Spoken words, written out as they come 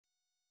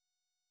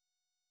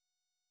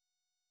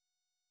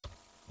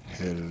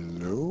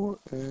Hello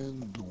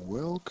and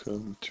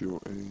welcome to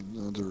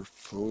another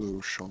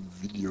Photoshop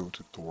video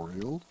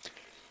tutorial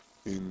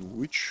in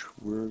which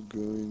we're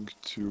going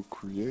to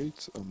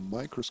create a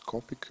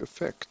microscopic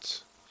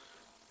effect.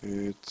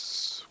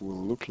 It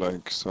will look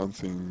like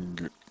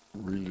something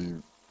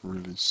really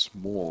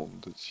small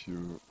that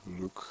you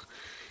look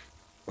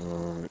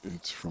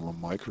it from a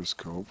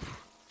microscope,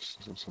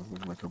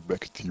 something like a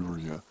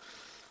bacteria.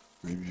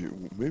 Maybe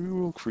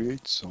we'll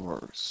create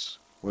SARS.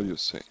 What do you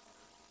say?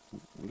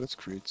 Let's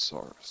create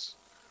SARS.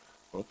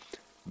 Well,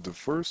 the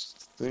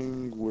first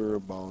thing we're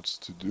about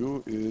to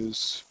do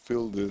is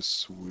fill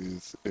this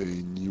with a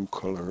new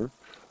color.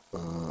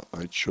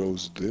 I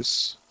chose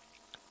this,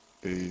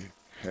 a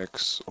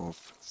hex of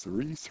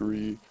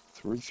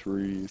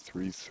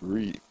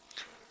 333333.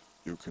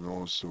 You can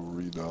also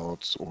read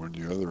out all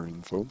the other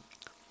info.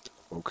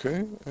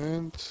 Okay,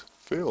 and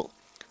fill.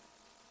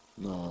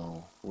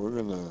 Now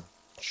we're gonna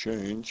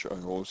change. I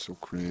also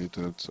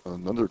created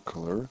another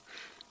color.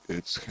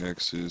 Its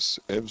hex is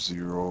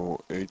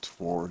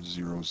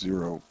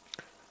F08400,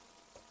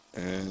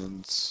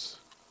 and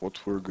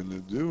what we're gonna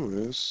do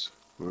is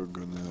we're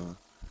gonna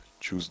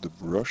choose the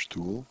brush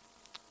tool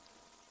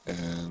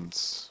and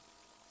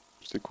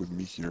stick with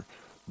me here.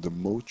 The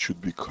mode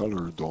should be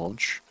color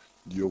dodge,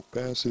 the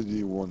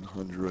opacity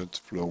 100,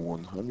 flow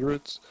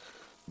 100.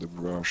 The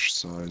brush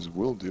size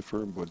will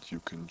differ, but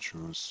you can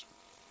choose,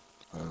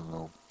 I don't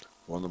know,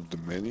 one of the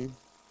many,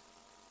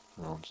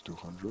 around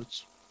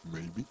 200s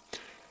maybe,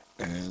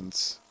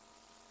 and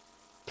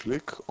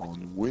click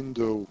on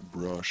Window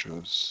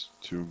Brushes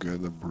to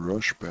get a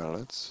brush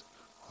palette.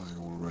 I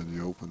already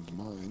opened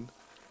mine,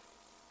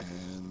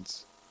 and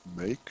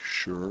make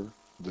sure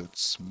that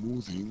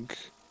smoothing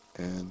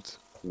and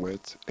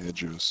wet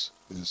edges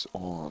is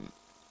on.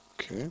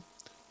 Okay?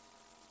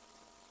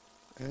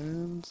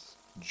 And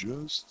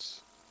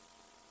just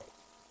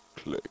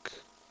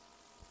click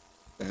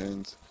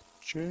and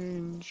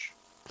change,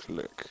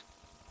 click,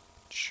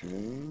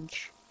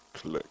 change,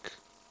 click.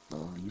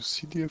 Now you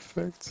see the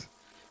effect?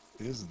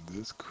 Isn't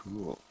this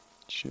cool?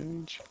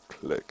 Change,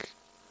 click,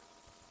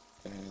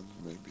 and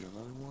maybe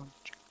another one,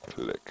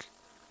 click.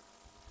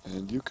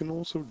 And you can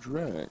also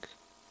drag,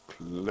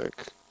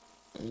 click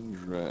and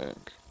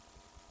drag,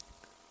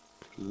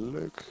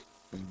 click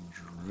and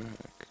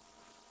drag,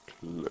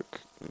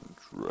 click and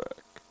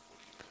drag.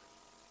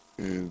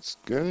 It's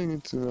getting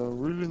into a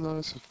really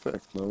nice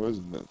effect now,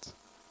 isn't it?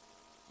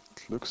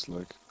 It looks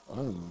like, I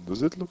don't know,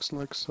 does it look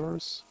like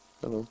SARS?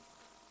 Hello,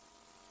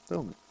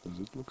 tell me, does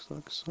it look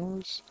like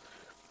SARS?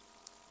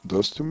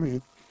 Does to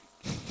me.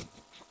 I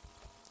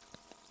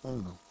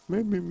don't know.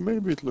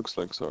 Maybe it looks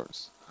like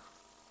SARS.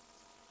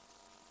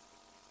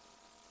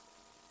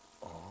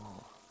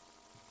 Oh.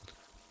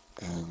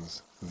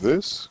 And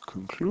this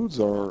concludes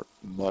our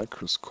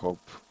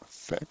microscope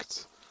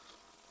effect.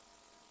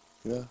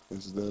 Yeah,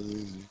 it's that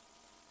easy.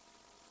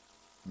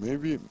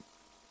 Maybe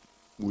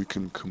we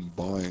can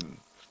combine.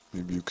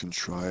 Maybe you can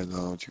try it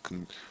out. You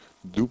can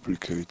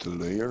duplicate a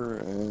layer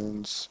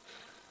and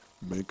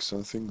make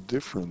something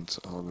different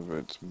out of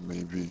it.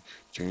 Maybe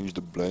change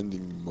the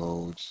blending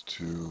mode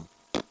to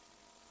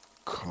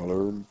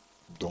color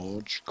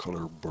dodge,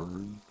 color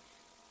burn.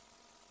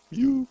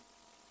 You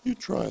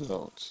try it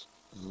out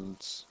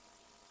and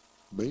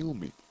mail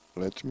me.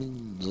 Let me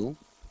know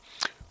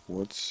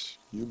what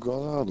you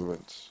got out of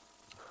it.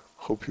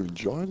 Hope you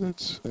enjoyed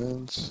it,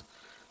 and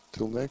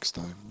till next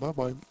time, bye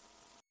bye.